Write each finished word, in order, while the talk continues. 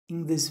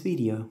In this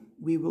video,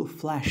 we will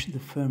flash the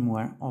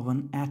firmware of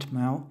an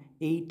Atmel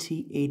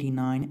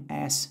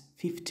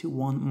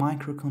AT89S51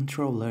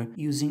 microcontroller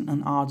using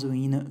an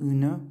Arduino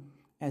Uno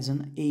as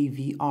an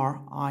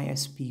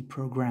AVRISP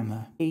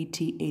programmer.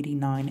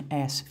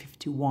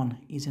 AT89S51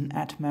 is an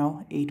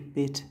Atmel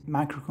 8-bit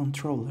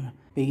microcontroller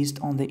based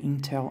on the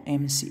Intel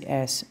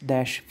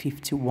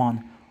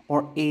MCS-51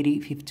 or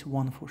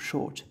 8051 for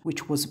short,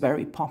 which was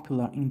very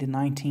popular in the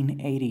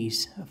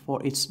 1980s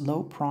for its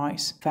low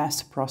price,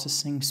 fast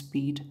processing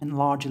speed, and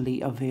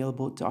largely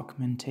available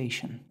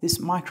documentation. This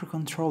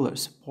microcontroller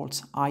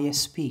supports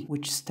ISP,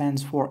 which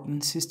stands for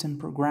In-System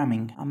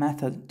Programming, a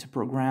method to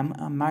program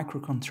a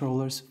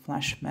microcontroller's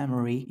flash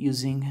memory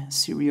using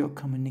serial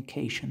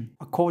communication.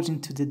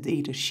 According to the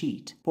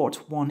datasheet,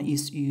 port 1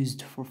 is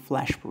used for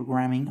flash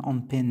programming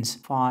on pins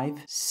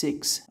 5,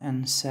 6,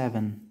 and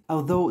 7.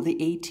 Although the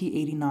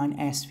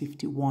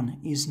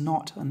AT89S51 is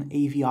not an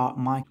AVR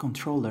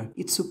microcontroller,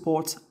 it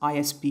supports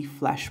ISP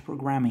flash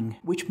programming,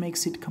 which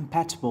makes it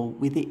compatible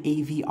with the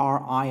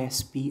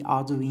AVRISP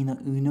Arduino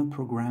Uno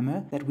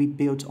programmer that we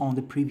built on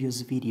the previous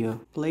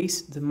video.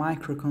 Place the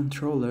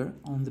microcontroller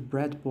on the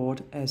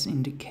breadboard as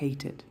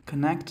indicated.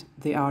 Connect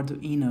the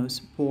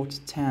Arduino's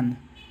port 10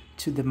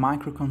 to the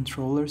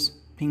microcontroller's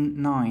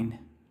pin 9,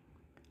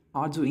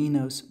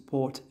 Arduino's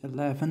port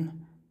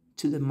 11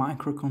 to the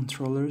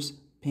microcontroller's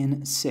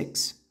pin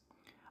 6,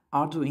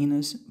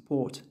 Arduino's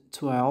port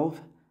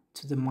 12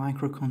 to the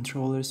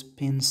microcontroller's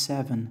pin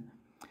 7,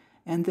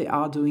 and the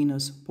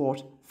Arduino's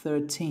port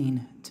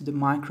 13 to the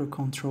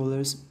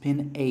microcontroller's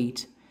pin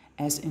 8,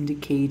 as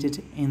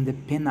indicated in the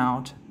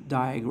pinout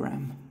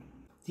diagram.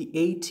 The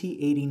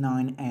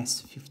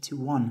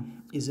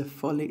AT89S51 is a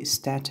fully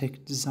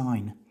static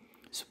design,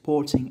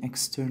 supporting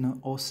external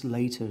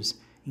oscillators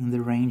in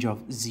the range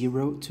of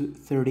 0 to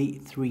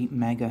 33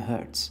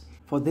 MHz.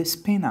 For this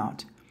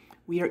pinout,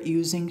 we are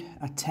using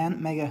a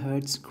 10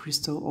 MHz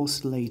crystal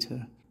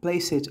oscillator.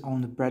 Place it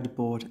on the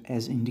breadboard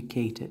as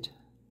indicated.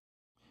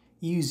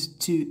 Use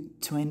two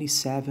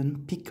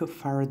 27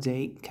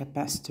 picofarad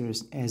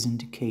capacitors as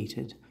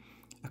indicated.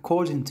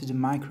 According to the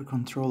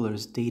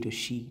microcontroller's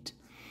datasheet,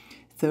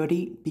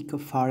 30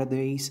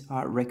 picofarads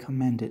are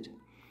recommended,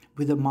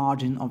 with a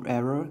margin of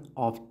error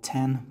of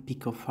 10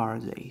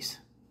 picofarads.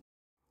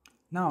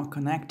 Now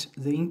connect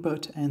the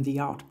input and the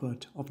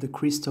output of the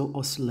crystal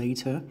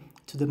oscillator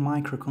to the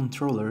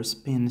microcontroller's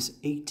pins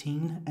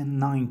 18 and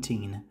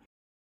 19.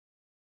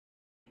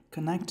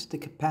 Connect the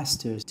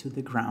capacitors to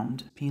the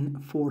ground,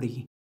 pin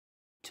 40,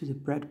 to the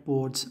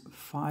breadboard's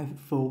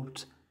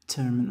 5-volt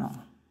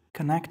terminal.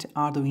 Connect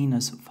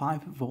Arduino's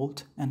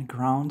 5-volt and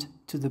ground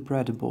to the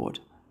breadboard.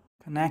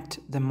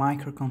 Connect the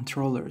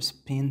microcontroller's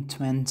pin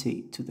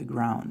 20 to the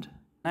ground.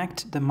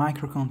 Connect the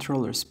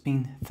microcontroller's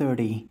pin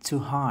 30 to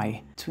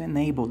high to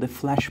enable the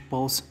flash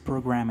pulse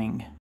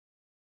programming.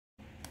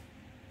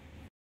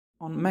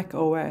 On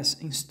macOS,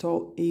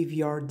 install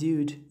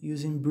avrdude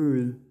using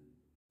brew.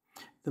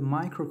 The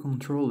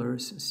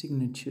microcontroller's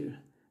signature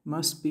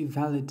must be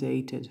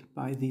validated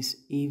by this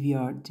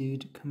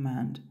avrdude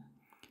command.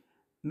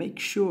 Make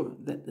sure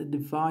that the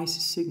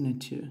device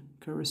signature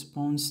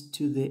corresponds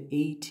to the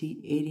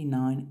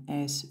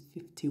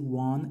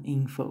AT89S51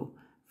 info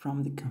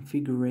from the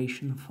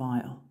configuration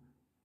file.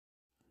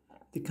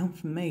 The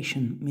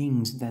confirmation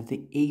means that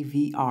the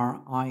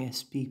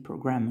AVRISP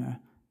programmer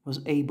was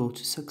able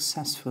to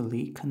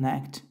successfully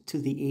connect to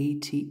the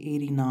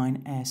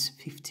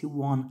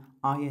AT89S51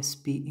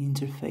 ISP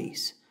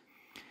interface.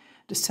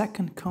 The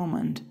second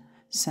command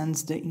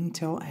sends the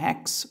Intel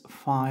hex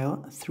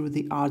file through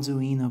the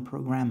Arduino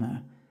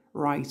programmer,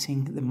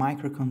 writing the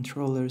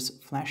microcontroller's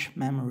flash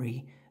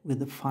memory with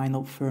the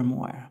final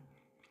firmware.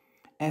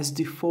 As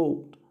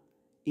default,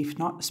 if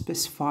not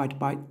specified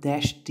by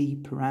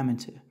 -d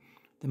parameter,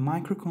 the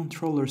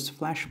microcontroller's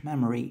flash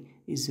memory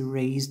is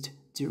erased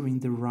during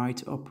the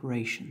write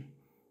operation.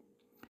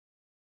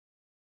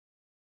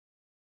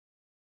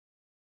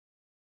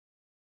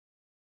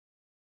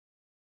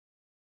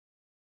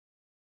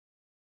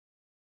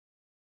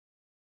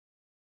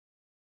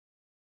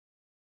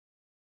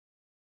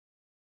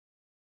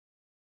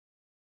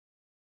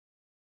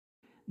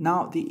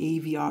 Now the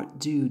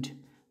avrdude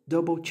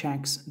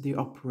double-checks the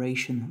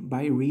operation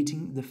by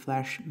reading the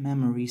flash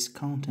memory's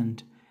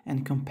content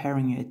and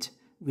comparing it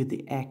with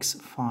the hex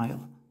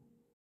file.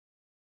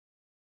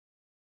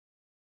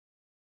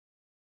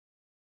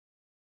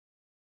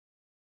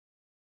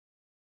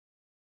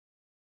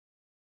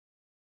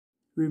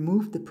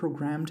 Remove the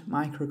programmed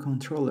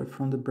microcontroller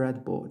from the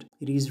breadboard.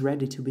 It is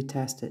ready to be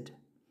tested.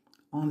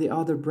 On the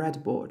other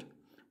breadboard,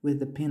 with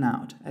the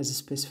pinout as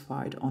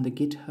specified on the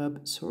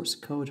GitHub source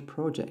code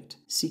project,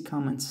 see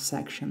comments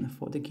section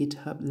for the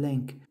GitHub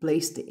link,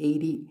 place the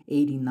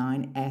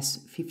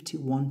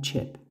AT89S51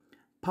 chip.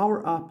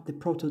 Power up the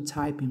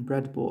prototyping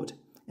breadboard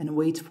and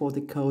wait for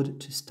the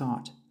code to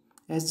start.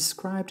 As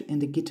described in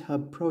the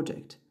GitHub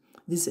project,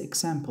 this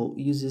example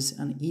uses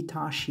an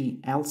Hitachi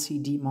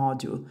LCD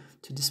module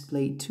to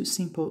display two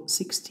simple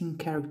 16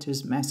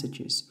 characters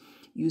messages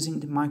using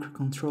the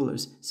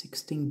microcontroller's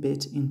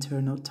 16-bit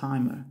internal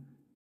timer.